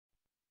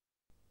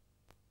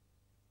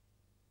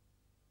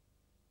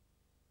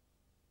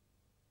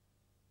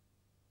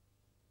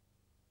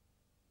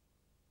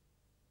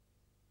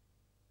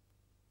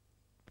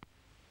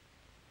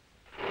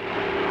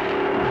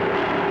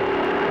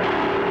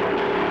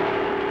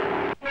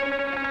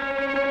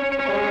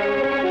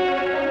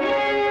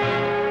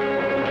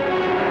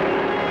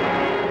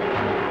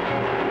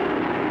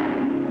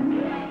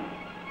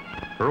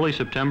Early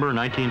September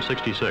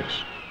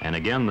 1966, and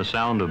again the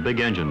sound of big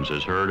engines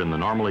is heard in the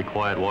normally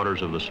quiet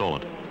waters of the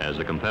Solent as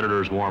the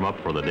competitors warm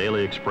up for the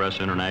Daily Express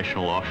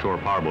International Offshore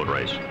Powerboat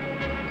Race.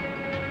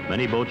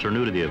 Many boats are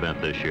new to the event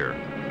this year.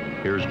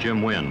 Here's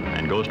Jim Wynn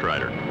and Ghost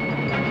Rider.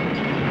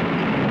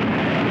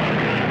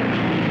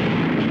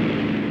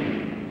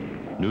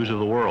 News of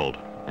the World,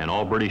 an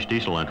all-British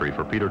diesel entry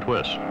for Peter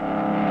Twiss.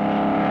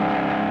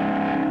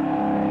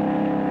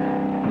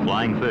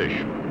 Flying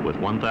Fish, with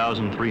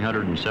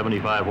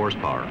 1,375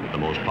 horsepower, the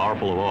most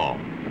powerful of all.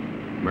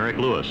 Merrick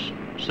Lewis,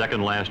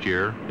 second last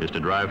year, is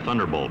to drive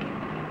Thunderbolt. There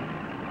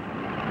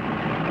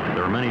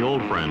are many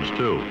old friends,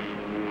 too.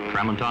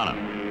 Tramontana.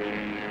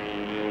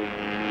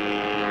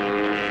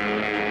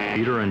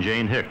 Peter and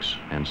Jane Hicks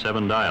and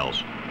Seven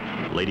Dials.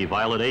 Lady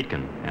Violet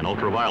Aitken and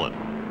Ultraviolet.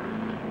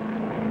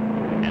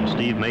 And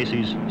Steve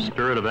Macy's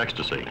Spirit of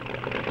Ecstasy.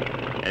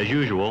 As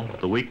usual,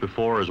 the week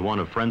before is one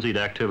of frenzied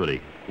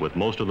activity, with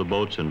most of the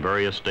boats in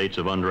various states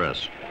of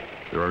undress.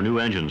 There are new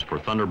engines for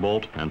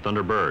Thunderbolt and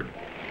Thunderbird.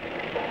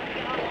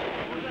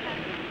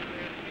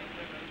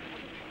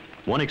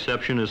 One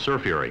exception is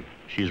Surf Fury.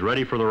 She's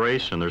ready for the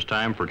race, and there's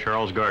time for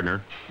Charles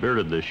Gardner,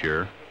 bearded this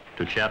year,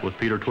 to chat with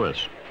Peter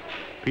Twiss.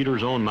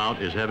 Peter's own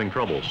mount is having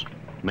troubles,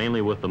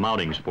 mainly with the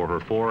mountings for her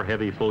 4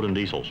 heavy Foden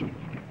diesels.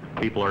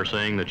 People are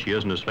saying that she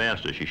isn't as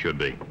fast as she should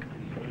be.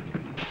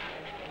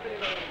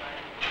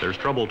 There's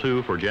trouble,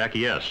 too, for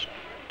Jackie S.,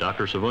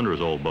 Dr.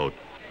 Savundra's old boat.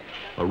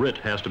 A writ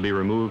has to be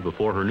removed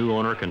before her new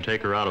owner can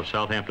take her out of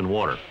Southampton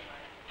water.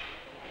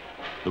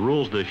 The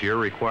rules this year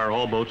require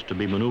all boats to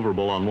be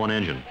maneuverable on one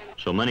engine,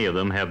 so many of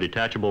them have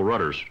detachable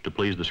rudders to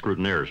please the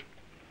scrutineers.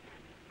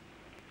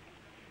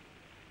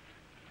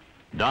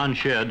 Don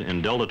Shedd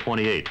in Delta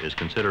 28 is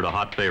considered a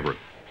hot favorite.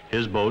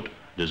 His boat,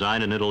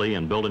 designed in Italy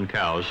and built in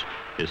Cowes,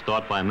 is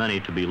thought by many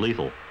to be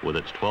lethal, with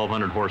its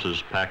 1,200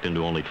 horses packed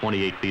into only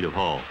 28 feet of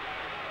hull.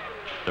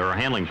 There are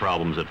handling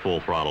problems at full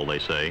throttle, they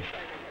say,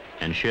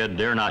 and Shedd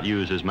dare not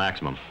use his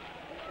maximum.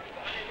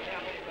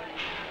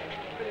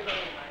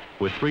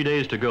 With 3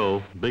 days to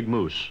go, Big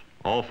Moose,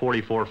 all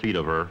 44 feet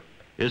of her,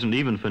 isn't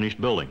even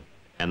finished building,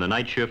 and the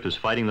night shift is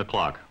fighting the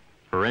clock.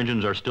 Her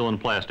engines are still in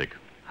plastic.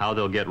 How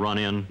they'll get run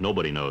in,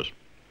 nobody knows.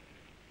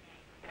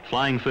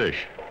 Flying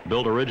Fish,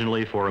 built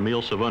originally for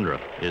Emile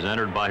Savundra, is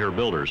entered by her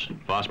builders,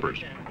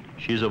 Vospers.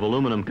 She's of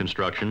aluminum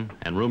construction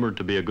and rumored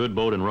to be a good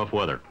boat in rough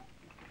weather.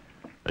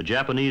 A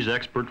Japanese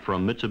expert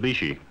from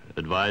Mitsubishi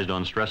advised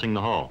on stressing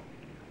the hull.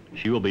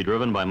 She will be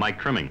driven by Mike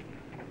Trimming.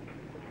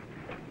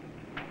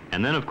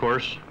 And then, of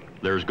course,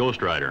 there's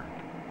Ghost Rider.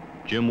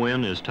 Jim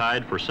Wynn is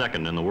tied for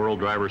second in the World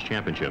Drivers'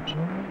 Championships.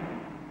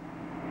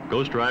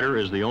 Ghost Rider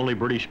is the only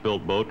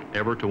British-built boat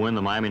ever to win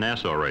the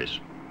Miami-Nassau race,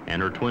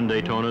 and her twin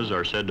Daytonas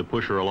are said to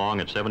push her along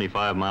at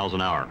 75 miles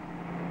an hour.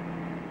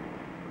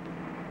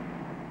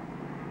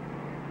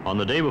 On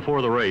the day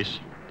before the race,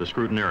 the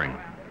scrutineering.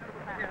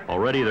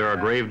 Already there are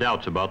grave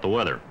doubts about the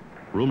weather.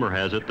 Rumor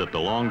has it that the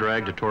long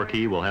drag to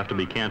Torquay will have to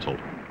be canceled,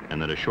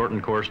 and that a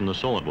shortened course in the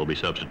Solent will be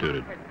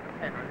substituted.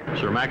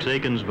 Sir Max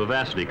Aiken's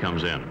Vivacity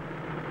comes in.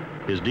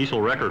 His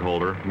diesel record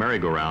holder,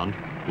 Merry-Go-Round,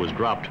 was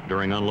dropped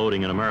during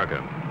unloading in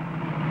America.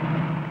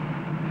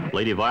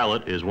 Lady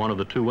Violet is one of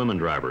the 2 women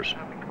drivers.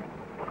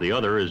 The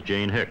other is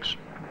Jane Hicks.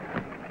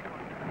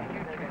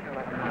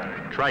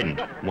 Trident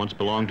once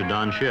belonged to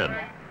Don Shedd.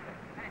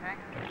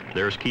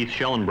 There's Keith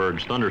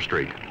Schellenberg's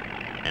Thunderstreak,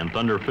 and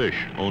Thunder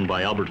Fish, owned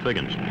by Albert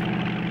Figgins.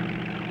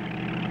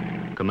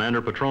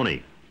 Commander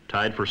Petroni,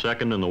 tied for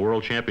second in the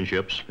World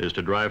Championships, is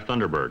to drive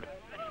Thunderbird.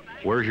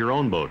 Where's your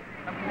own boat?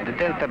 The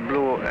Delta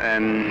Blue,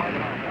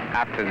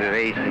 after the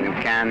race in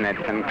Cannes, had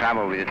some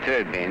trouble with the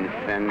turbines,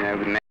 and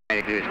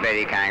Merrick Lewis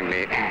very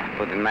kindly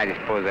put at my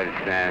disposal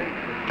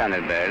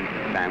Thunderbird,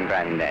 so I'm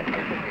driving that.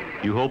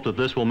 You hope that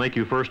this will make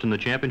you first in the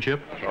championship?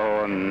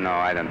 Oh, no,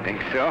 I don't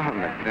think so,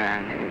 but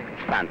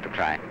it's fun to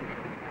try.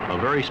 A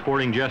very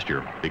sporting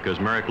gesture, because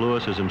Merrick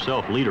Lewis is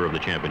himself leader of the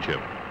championship.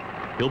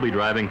 He'll be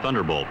driving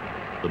Thunderbolt,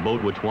 the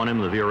boat which won him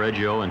the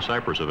Viareggio and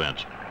Cyprus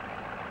events.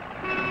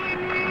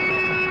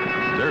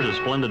 There's a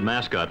splendid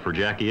mascot for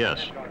Jackie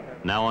S.,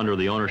 now under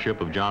the ownership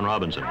of John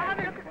Robinson.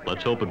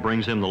 Let's hope it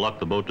brings him the luck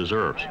the boat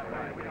deserves.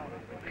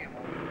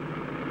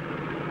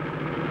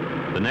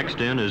 The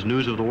next in is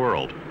News of the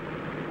World.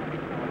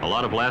 A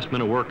lot of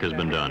last-minute work has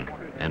been done,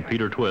 and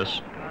Peter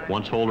Twiss,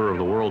 once holder of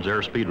the world's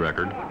airspeed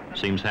record,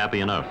 seems happy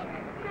enough.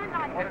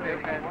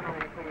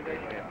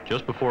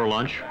 Just before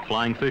lunch,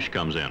 Flying Fish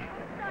comes in.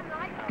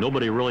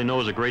 Nobody really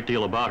knows a great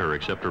deal about her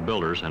except her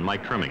builders and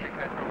Mike Trimming.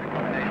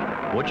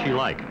 What's she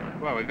like?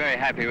 Well, we're very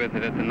happy with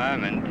it at the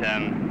moment.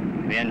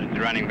 The engines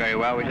are running very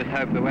well. We just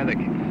hope the weather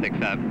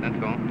sticks up,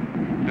 that's all.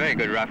 It's a very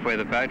good rough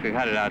weather boat. We've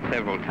had it out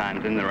several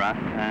times in the rough,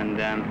 and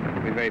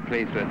we're very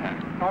pleased with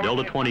her.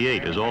 Delta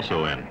 28 is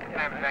also in.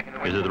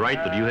 Is it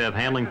right that you have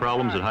handling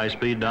problems at high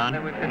speed, Don?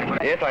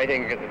 Yes, I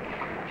think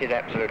she's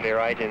absolutely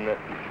right in that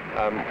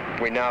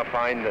we now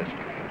find that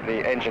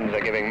the engines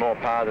are giving more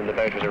power than the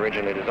boat was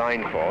originally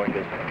designed for. It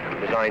was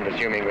designed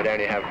assuming we'd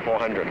only have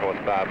 400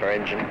 horsepower per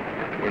engine.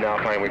 We now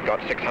find we've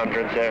got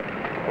 600, so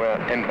we're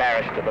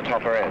embarrassed at the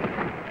topper end.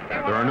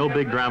 There are no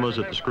big dramas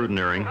at the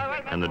scrutineering,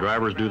 and the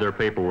drivers do their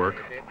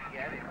paperwork,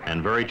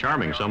 and very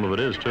charming some of it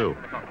is, too.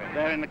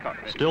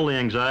 Still, the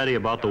anxiety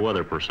about the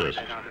weather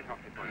persists.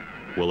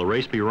 Will the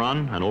race be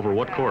run, and over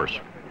what course?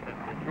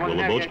 Will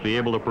the boats be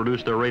able to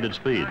produce their rated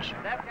speeds?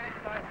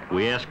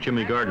 We asked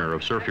Jimmy Gardner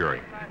of Surf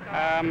Fury.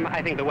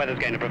 I think the weather's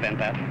going to prevent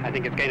that. I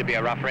think it's going to be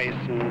a rough race,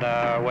 and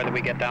whether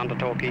we get down to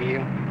Torquay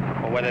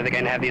or whether they're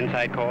going to have the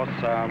inside course,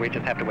 we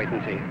just have to wait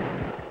and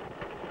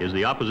see. Is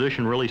the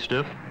opposition really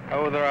stiff?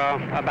 Oh, there are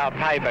about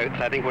 5 boats.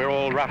 I think we're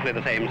all roughly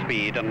the same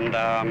speed, and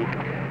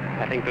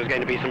I think there's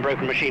going to be some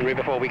broken machinery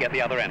before we get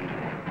the other end.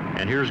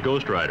 And here's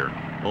Ghost Rider,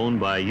 owned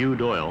by Hugh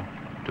Doyle,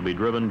 to be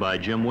driven by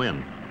Jim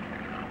Wynn.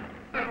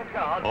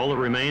 All that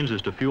remains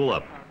is to fuel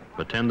up,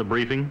 attend the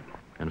briefing,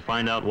 and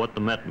find out what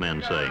the Met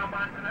men say.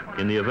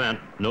 In the event,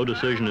 no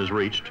decision is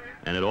reached,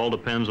 and it all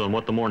depends on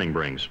what the morning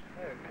brings.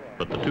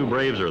 But the 2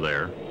 Braves are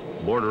there,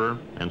 Borderer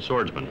and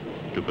Swordsman,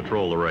 to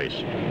patrol the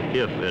race,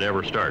 if it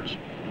ever starts.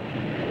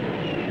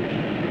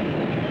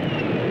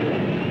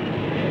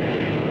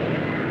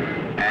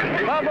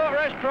 Powerboat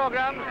race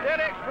program,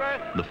 Steady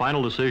Express. The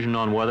final decision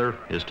on weather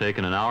is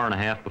taken an hour and a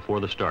half before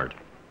the start.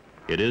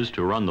 It is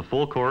to run the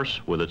full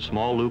course with its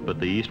small loop at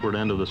the eastward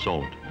end of the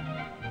Solent.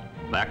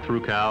 Back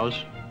through Cowes,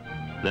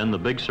 then the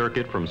big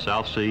circuit from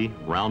South Sea,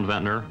 round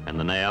Ventnor and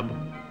the Nab,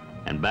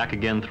 and back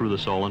again through the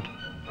Solent,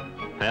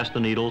 past the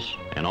Needles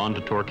and on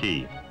to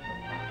Torquay.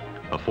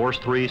 A force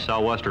 3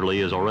 southwesterly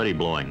is already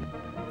blowing,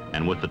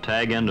 and with the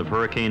tag end of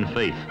Hurricane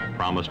Faith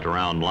promised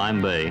around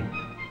Lime Bay,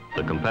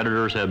 the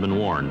competitors have been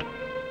warned.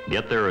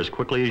 Get there as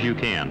quickly as you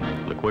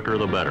can, the quicker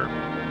the better.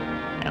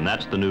 And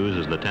that's the news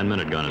as the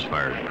 10-minute gun is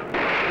fired.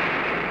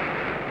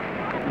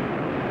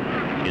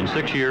 In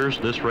 6 years,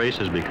 this race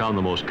has become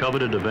the most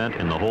coveted event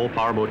in the whole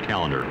powerboat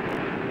calendar.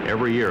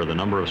 Every year, the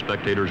number of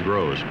spectators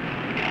grows.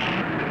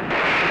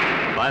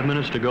 5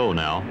 minutes to go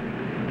now,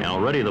 and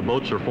already the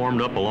boats are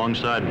formed up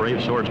alongside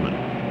Brave Swordsman,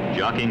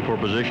 jockeying for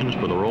positions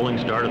for the rolling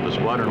start at the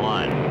squadron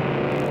line.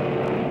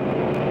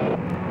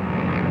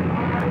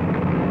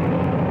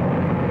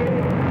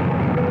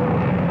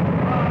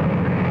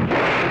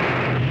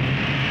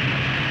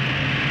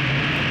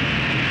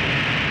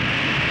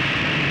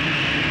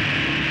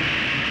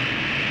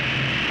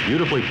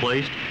 Beautifully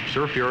placed,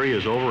 Surf Fury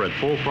is over at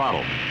full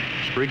throttle,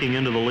 streaking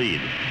into the lead,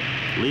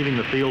 leaving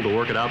the field to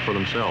work it out for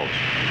themselves.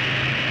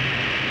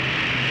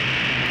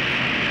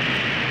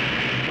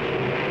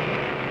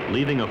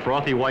 Leaving a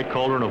frothy white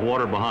cauldron of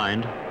water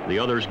behind, the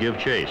others give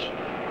chase.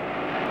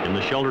 In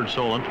the sheltered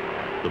Solent,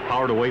 the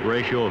power-to-weight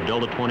ratio of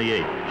Delta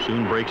 28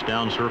 soon breaks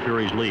down Surf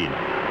Fury's lead.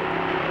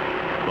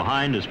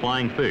 Behind is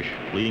Flying Fish,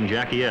 leading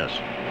Jackie S.,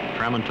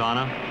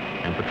 Tramontana,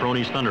 and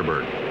Petroni's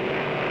Thunderbird.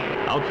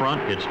 Out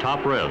front, it's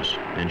Top Revs,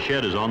 and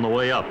Shed is on the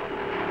way up.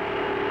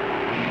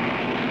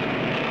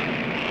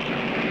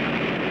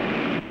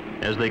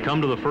 As they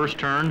come to the first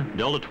turn,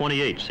 Delta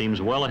 28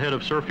 seems well ahead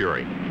of Surf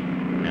Fury,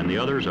 and the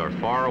others are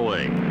far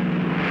away.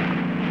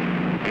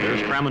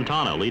 There's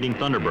Tramontana leading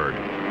Thunderbird,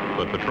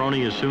 but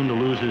Petroni is soon to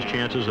lose his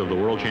chances of the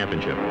World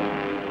Championship.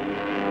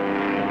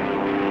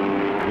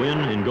 Wynn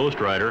in Ghost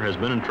Rider has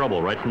been in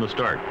trouble right from the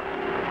start.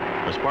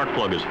 A spark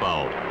plug is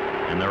fouled,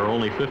 and there are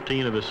only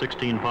 15 of his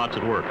 16 pots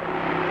at work.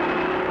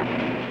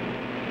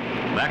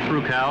 Back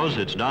through Cowes,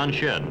 it's Don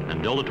Shed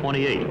and Delta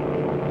 28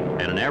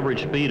 at an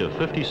average speed of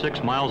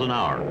 56 miles an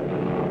hour,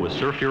 with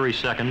Surf Fury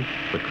second,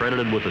 but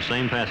credited with the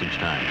same passage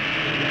time.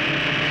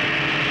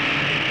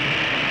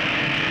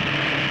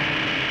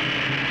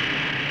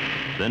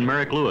 Then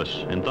Merrick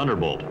Lewis in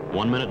Thunderbolt,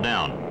 1 minute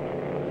down.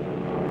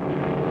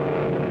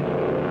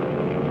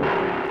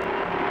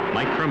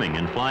 Mike Trimming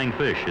in Flying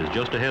Fish is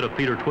just ahead of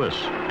Peter Twiss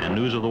and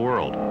News of the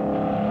World.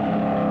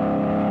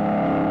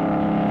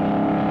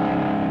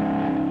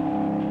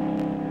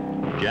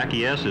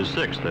 Jackie S. is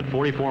sixth at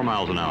 44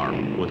 miles an hour,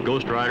 with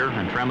Ghost Rider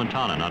and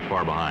Tramontana not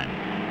far behind.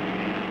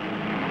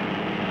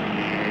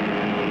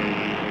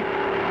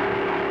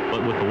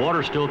 But with the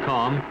water still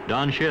calm,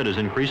 Don Shed is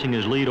increasing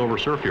his lead over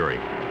Surf Fury,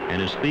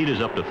 and his speed is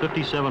up to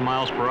 57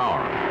 miles per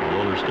hour,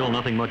 although there's still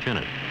nothing much in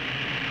it.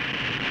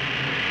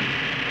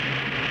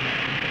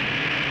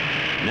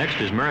 Next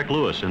is Merrick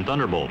Lewis in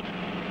Thunderbolt.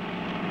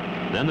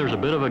 Then there's a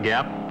bit of a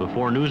gap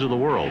before News of the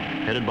World,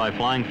 headed by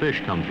Flying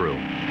Fish, come through.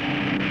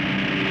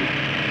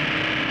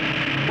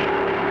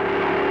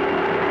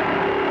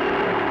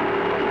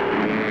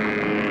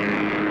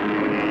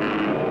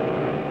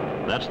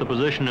 That's the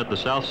position at the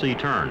South Sea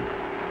turn.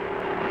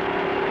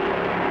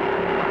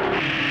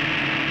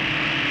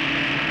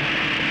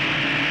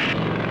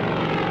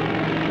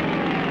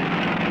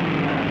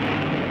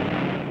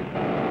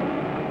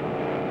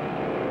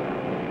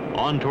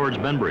 On towards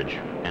Benbridge,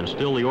 and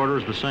still the order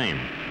is the same,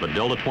 but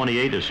Delta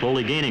 28 is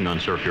slowly gaining on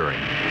Surf Fury.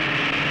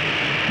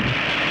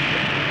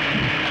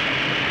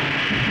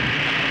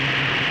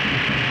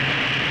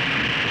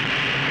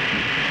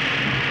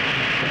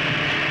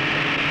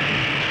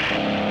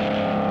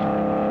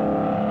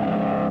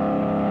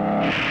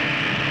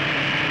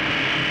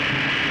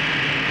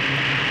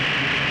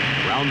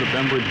 The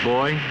Benbridge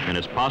Buoy, and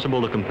it's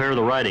possible to compare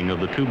the riding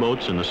of the two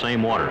boats in the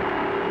same water.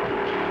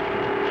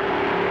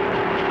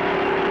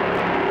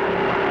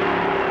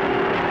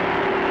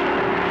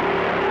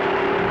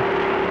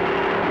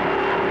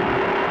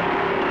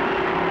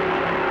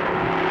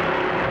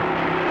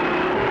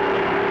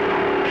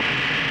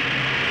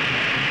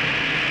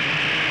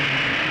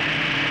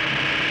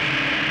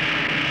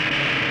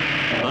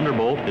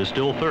 is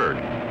still third.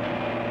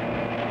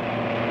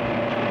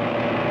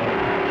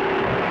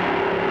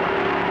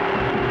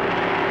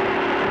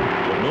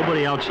 What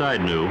nobody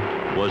outside knew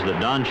was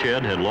that Don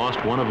Shedd had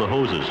lost one of the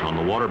hoses on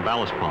the water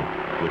ballast pump,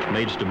 which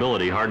made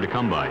stability hard to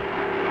come by.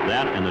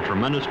 That and the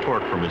tremendous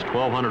torque from his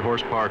 1,200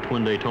 horsepower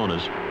twin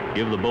Daytonas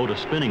give the boat a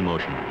spinning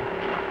motion.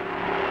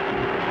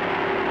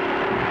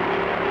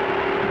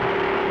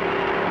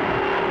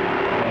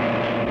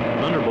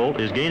 Thunderbolt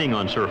is gaining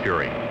on Sir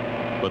Fury,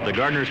 but the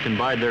Gardners can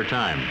bide their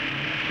time.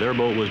 Their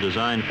boat was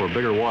designed for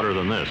bigger water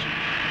than this.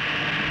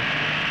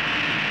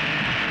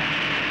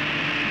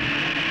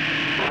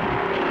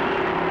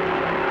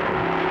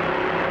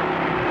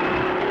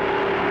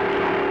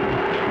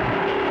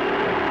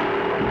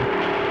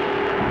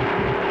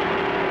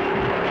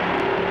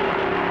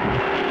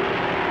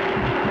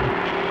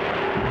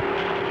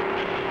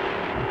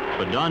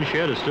 But Don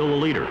Shedd is still the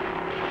leader.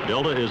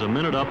 Delta is a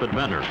minute up at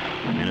Ventnor,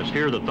 and it's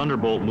here that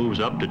Thunderbolt moves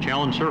up to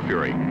challenge Sir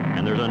Fury,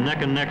 and there's a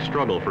neck-and-neck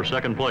struggle for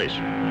second place.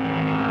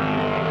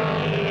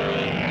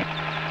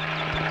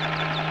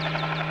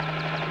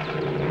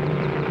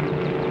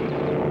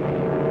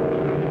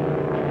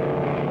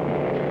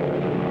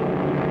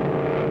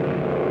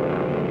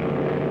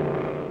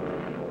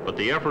 But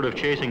the effort of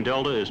chasing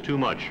Delta is too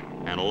much,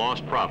 and a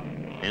lost prop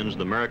ends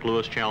the Merrick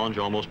Lewis challenge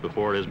almost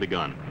before it has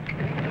begun.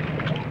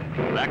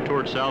 Back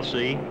towards South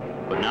Sea,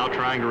 but now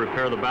trying to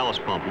repair the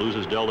ballast pump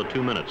loses Delta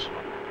 2 minutes,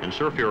 and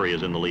Sir Fury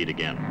is in the lead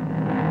again.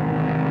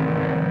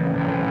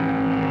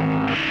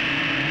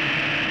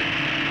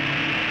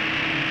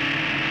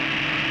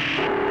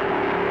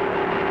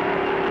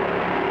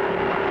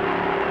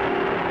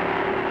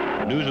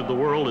 News of the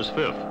World is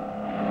 5th.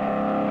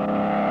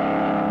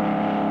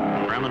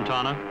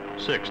 Tramontana,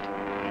 6th.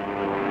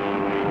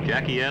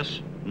 Jackie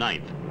S,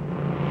 9th.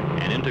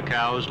 And into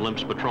Cowes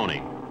limps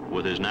Petroni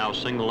with his now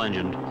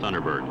single-engined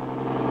Thunderbird.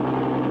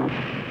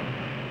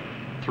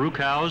 Through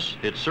Cowes,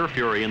 it's Sir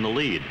Fury in the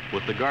lead,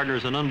 with the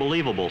Gardners an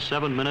unbelievable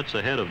 7 minutes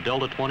ahead of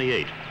Delta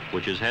 28,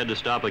 which has had to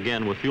stop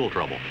again with fuel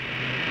trouble.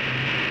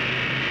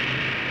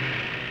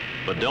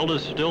 But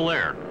Delta's still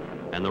there,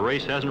 and the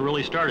race hasn't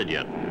really started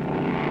yet.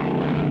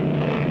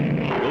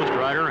 Ghost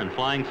Rider and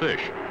Flying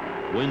Fish.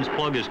 Wind's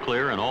plug is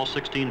clear, and all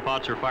 16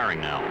 pots are firing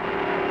now.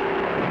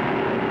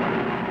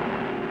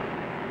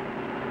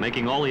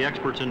 Making all the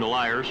experts into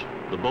liars,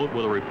 the boat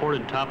with a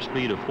reported top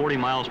speed of 40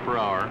 miles per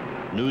hour,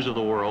 News of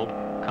the World,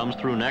 comes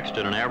through next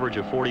at an average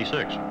of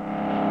 46.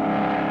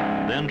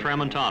 Then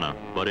Tramontana,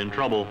 but in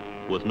trouble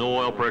with no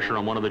oil pressure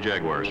on one of the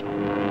Jaguars.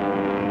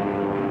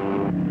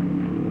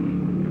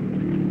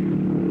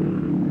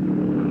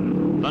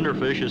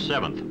 Thunderfish is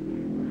 7th.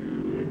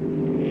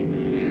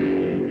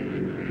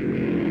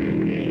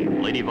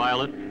 Lady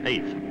Violet,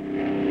 8th.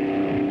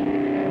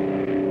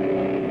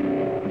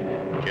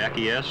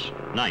 Jackie S,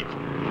 9th.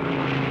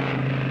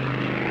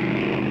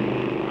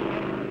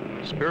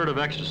 Spirit of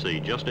Ecstasy,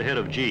 just ahead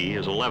of G,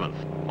 is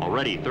 11th,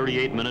 already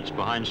 38 minutes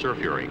behind Sir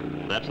Fury.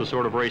 That's the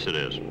sort of race it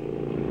is.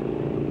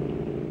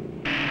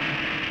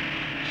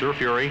 Sir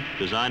Fury,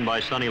 designed by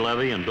Sonny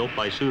Levy and built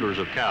by suitors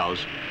of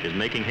Cowes, is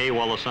making hay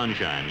while the sun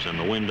shines and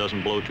the wind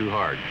doesn't blow too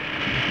hard.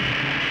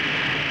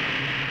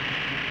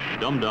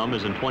 Dum Dum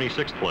is in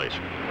 26th place.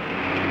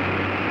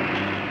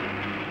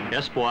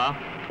 Espoir,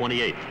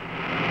 28th.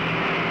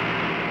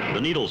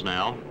 The Needles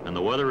now, and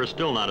the weather is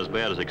still not as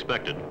bad as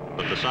expected,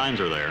 but the signs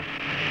are there.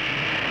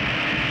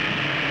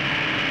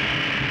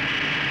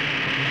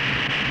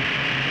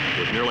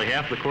 With nearly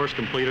half the course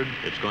completed,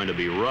 it's going to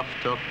be rough,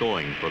 tough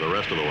going for the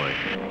rest of the way.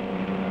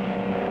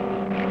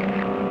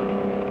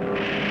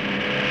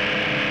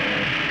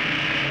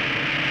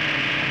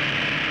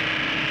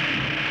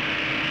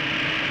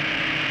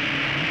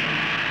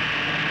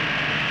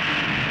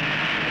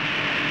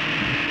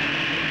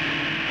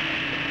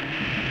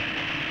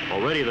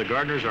 Already the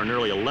Gardners are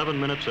nearly 11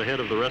 minutes ahead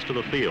of the rest of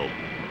the field,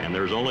 and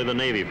there's only the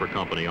Navy for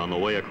company on the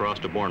way across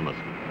to Bournemouth.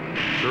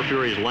 Sir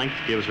Fury's length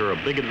gives her a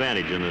big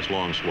advantage in this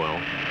long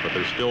swell, but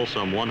there's still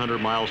some 100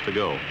 miles to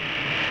go.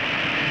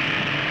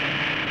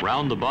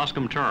 Round the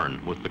Boscombe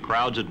turn, with the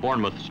crowds at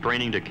Bournemouth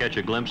straining to catch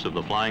a glimpse of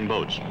the flying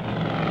boats.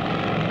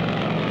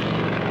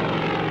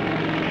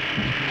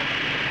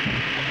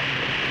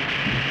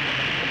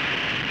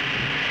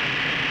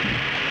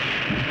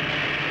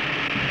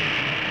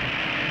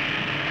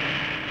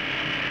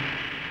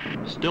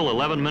 Still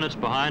 11 minutes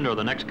behind are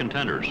the next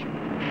contenders.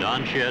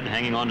 Don Shedd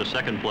hanging on to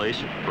second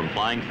place from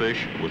Flying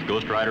Fish with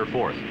Ghost Rider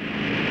 4th.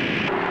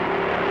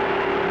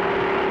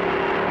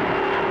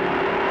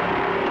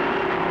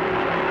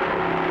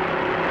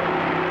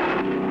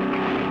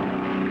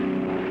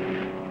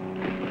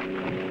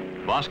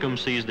 Boscombe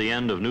sees the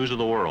end of News of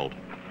the World,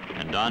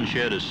 and Don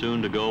Shedd is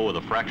soon to go with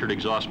a fractured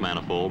exhaust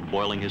manifold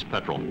boiling his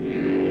petrol.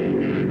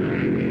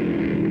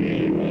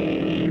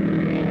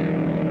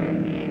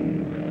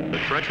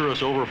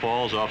 Treacherous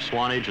overfalls off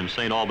Swanage and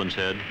St. Albans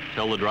Head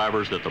tell the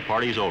drivers that the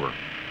party's over.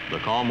 The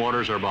calm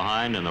waters are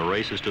behind and the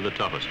race is to the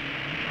toughest.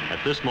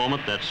 At this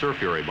moment, that's Sir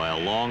Fury by a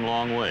long,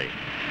 long way.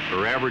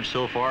 Her average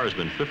so far has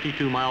been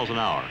 52 miles an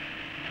hour.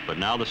 but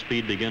now the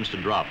speed begins to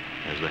drop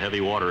as the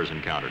heavy water is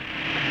encountered.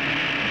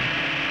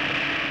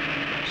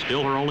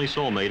 Still, her only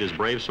soulmate is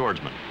brave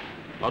swordsman.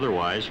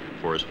 Otherwise,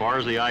 for as far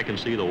as the eye can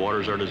see, the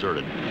waters are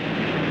deserted.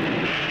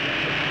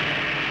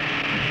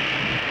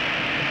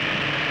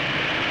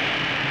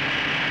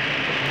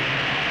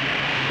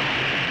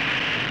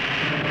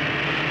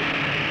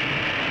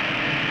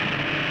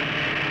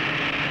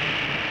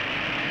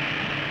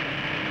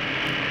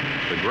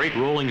 The great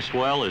rolling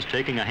swell is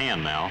taking a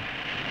hand now.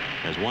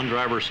 As one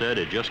driver said,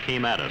 it just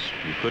came at us.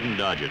 You couldn't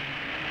dodge it.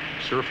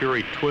 Sir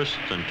Fury twists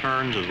and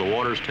turns as the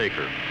waters take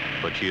her,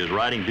 but she is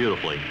riding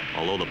beautifully,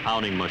 although the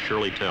pounding must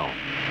surely tell.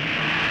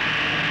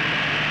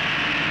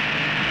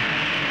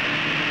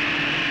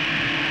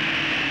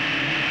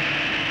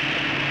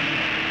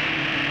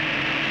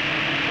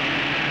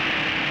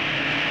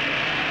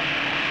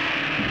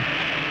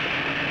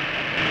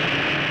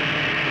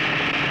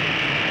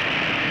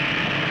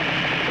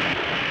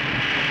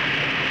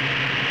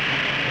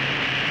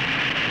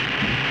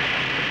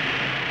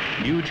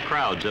 Huge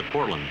crowds at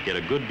Portland get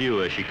a good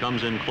view as she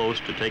comes in close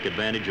to take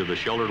advantage of the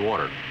sheltered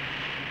water.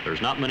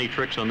 There's not many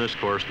tricks on this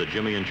course that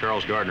Jimmy and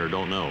Charles Gardner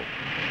don't know.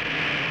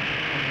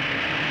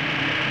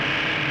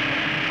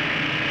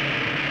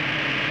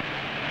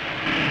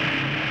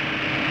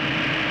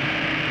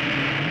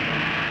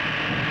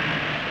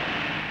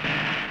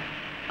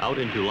 Out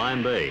into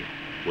Lime Bay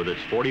with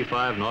its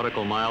 45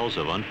 nautical miles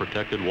of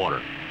unprotected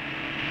water.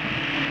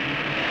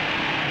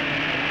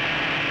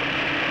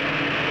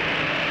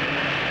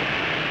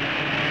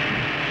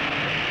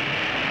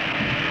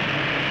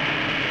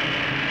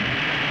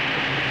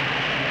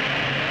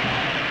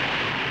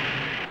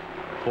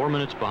 Four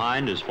minutes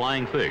behind is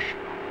Flying Fish,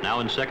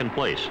 now in second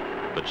place,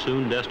 but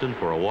soon destined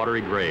for a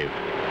watery grave.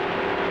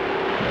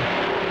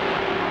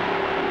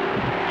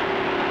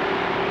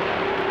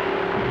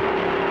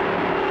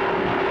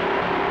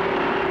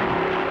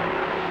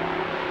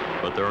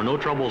 But there are no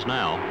troubles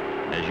now,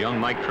 as young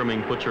Mike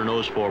Trimming puts her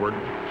nose forward,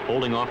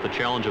 holding off the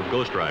challenge of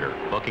Ghost Rider,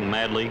 bucking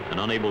madly and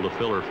unable to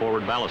fill her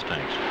forward ballast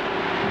tanks.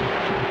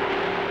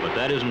 But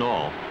that isn't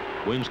all.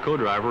 Wynn's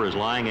co-driver is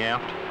lying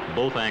aft,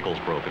 both ankles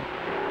broken.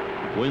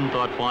 Wynn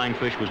thought Flying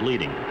Fish was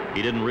leading.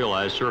 He didn't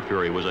realize Sir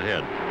Fury was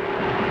ahead.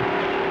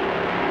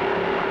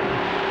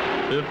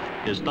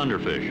 Fifth is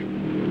Thunderfish.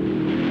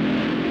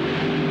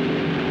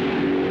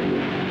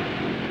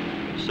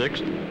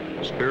 Sixth,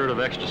 Spirit of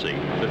Ecstasy,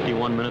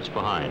 51 minutes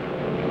behind.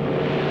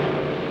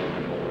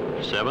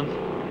 Seventh,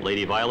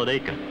 Lady Violet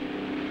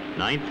Aiken.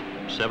 Ninth,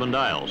 Seven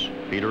Dials,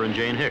 Peter and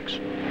Jane Hicks.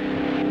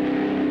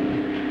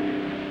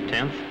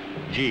 10th,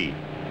 G.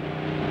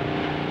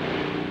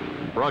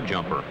 Broad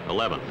Jumper,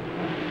 11th.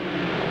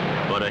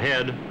 But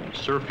ahead,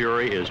 Sir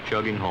Fury is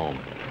chugging home.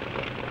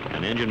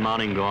 An engine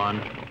mounting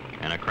gone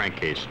and a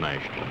crankcase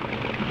smashed.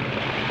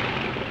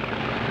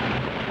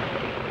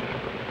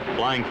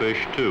 Flying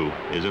Fish, too,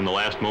 is in the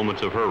last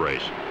moments of her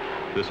race.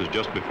 This is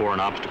just before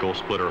an obstacle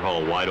split her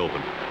hull wide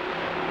open.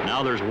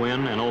 Now there's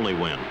Wynn and only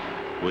Wynn.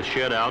 With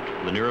Shed out,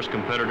 the nearest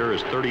competitor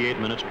is 38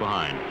 minutes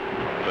behind.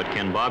 But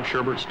can Bob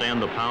Sherbert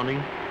stand the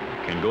pounding?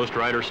 Can Ghost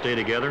Rider stay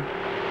together?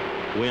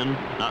 Wynn,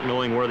 not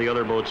knowing where the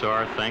other boats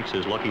are, thanks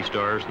his lucky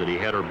stars that he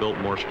had her built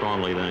more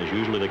strongly than is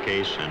usually the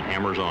case and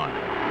hammers on.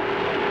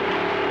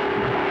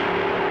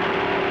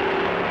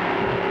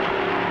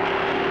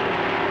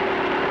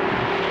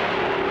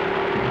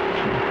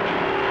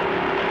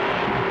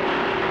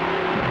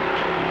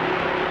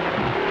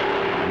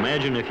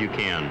 Imagine, if you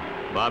can,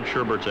 Bob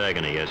Sherbert's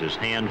agony as his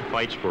hand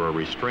fights for a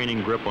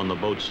restraining grip on the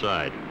boat's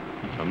side.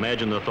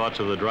 Imagine the thoughts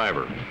of the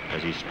driver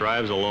as he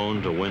strives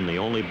alone to win the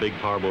only big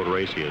powerboat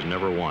race he has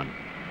never won.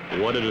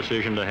 What a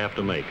decision to have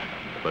to make,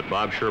 but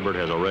Bob Sherbert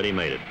has already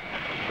made it.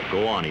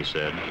 Go on, he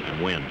said,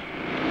 and win.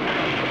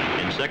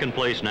 In second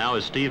place now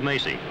is Steve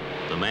Macy,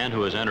 the man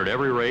who has entered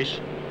every race,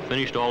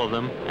 finished all of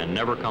them, and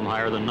never come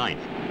higher than ninth.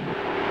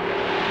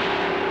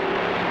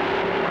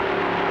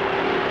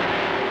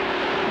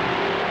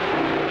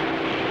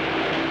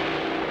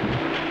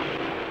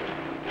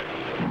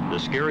 The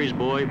Scary's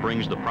boy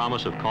brings the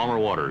promise of calmer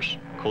waters,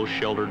 close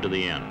sheltered to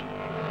the end.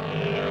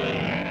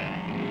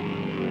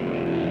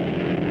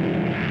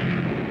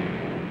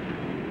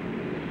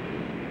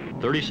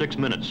 "36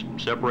 minutes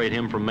separate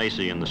him from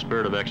Macy in the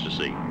Spirit of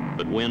Ecstasy,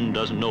 but Wynn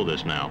doesn't know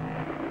this now.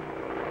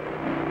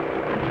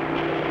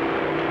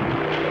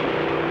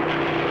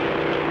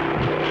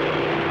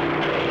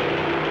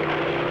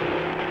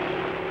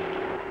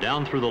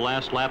 Down through the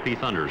last lap he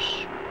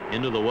thunders,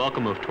 into the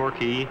welcome of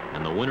Torquay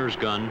and the winner's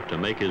gun to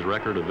make his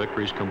record of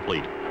victories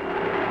complete.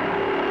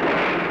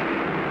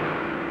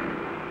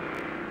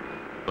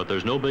 But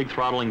there's no big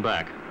throttling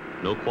back,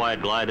 no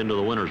quiet glide into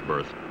the winner's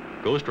berth.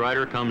 Ghost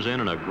Rider comes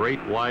in a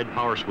great wide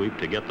power sweep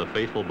to get the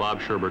faithful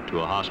Bob Sherbert to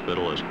a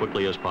hospital as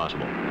quickly as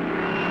possible.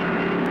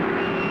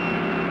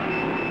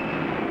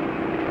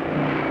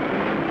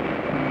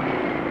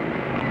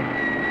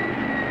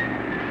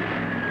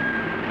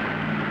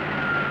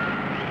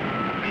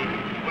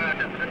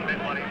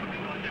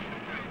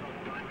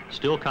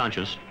 Still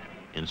conscious,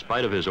 in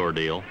spite of his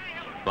ordeal,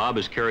 Bob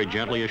is carried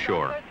gently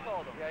ashore.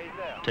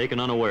 Taken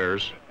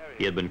unawares,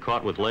 he had been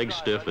caught with legs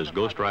stiff as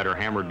Ghost Rider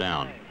hammered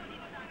down.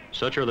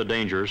 Such are the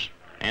dangers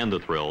and the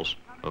thrills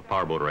of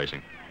powerboat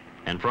racing.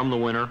 And from the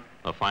winner,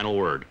 a final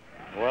word.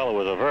 Well, it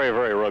was a very,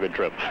 very rugged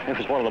trip. It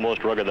was one of the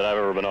most rugged that I've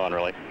ever been on,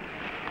 really.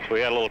 We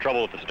had a little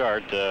trouble at the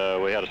start.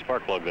 We had a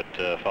spark plug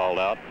that fouled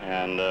out,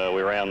 and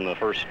we ran the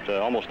first,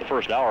 almost the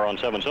first hour on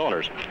 7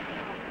 cylinders.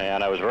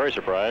 And I was very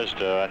surprised.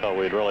 I thought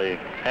we'd really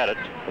had it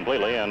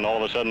completely, and all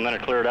of a sudden then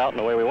it cleared out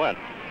and away we went.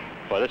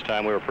 By this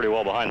time we were pretty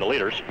well behind the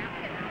leaders,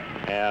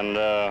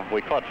 and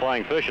we caught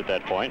flying fish at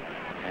that point,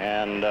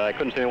 and I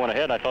couldn't see anyone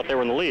ahead. I thought they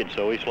were in the lead,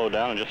 so we slowed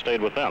down and just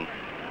stayed with them.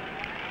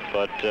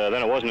 But then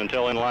it wasn't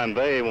until in Lime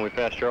Bay, when we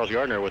passed Charles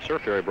Gardner with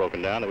Surf Fury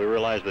broken down, that we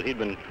realized that he'd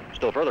been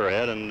still further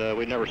ahead, and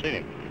we'd never seen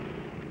him.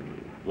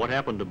 What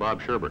happened to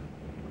Bob Sherbert?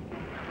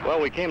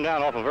 Well, we came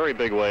down off a very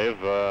big wave.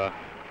 It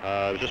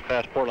was just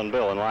past Portland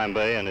Bill in Lime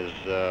Bay, and his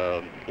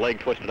leg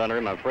twisted under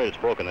him. I'm afraid it's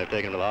broken. They've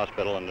taken him to the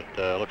hospital, and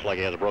it looks like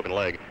he has a broken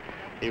leg.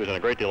 He was in a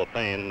great deal of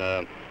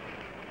pain.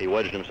 He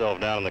wedged himself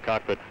down in the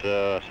cockpit,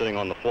 sitting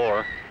on the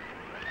floor,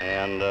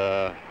 and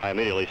I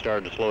immediately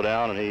started to slow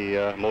down, and he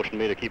motioned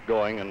me to keep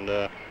going,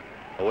 and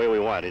away we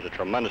went. He's a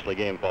tremendously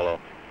game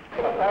fellow.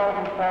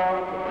 1,000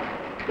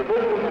 pounds, the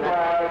business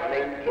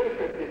class,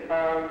 250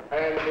 pounds,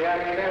 and the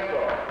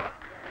Agnetto.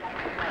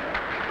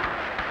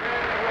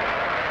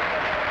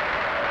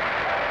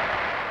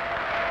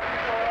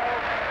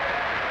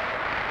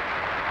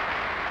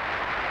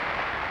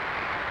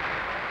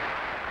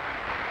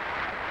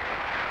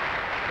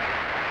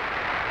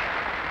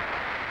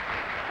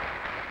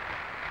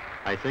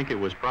 I think it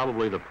was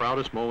probably the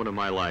proudest moment of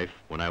my life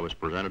when I was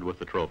presented with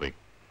the trophy.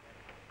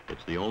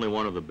 It's the only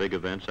one of the big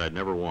events I'd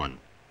never won.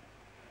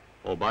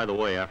 Oh, by the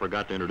way, I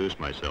forgot to introduce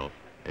myself.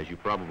 As you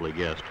probably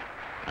guessed,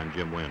 I'm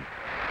Jim Wynn.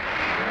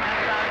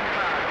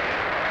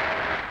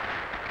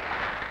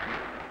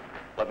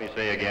 Let me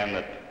say again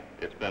that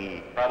it's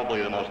been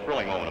probably the most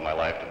thrilling moment of my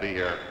life to be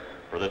here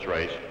for this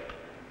race,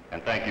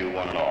 and thank you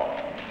one and all.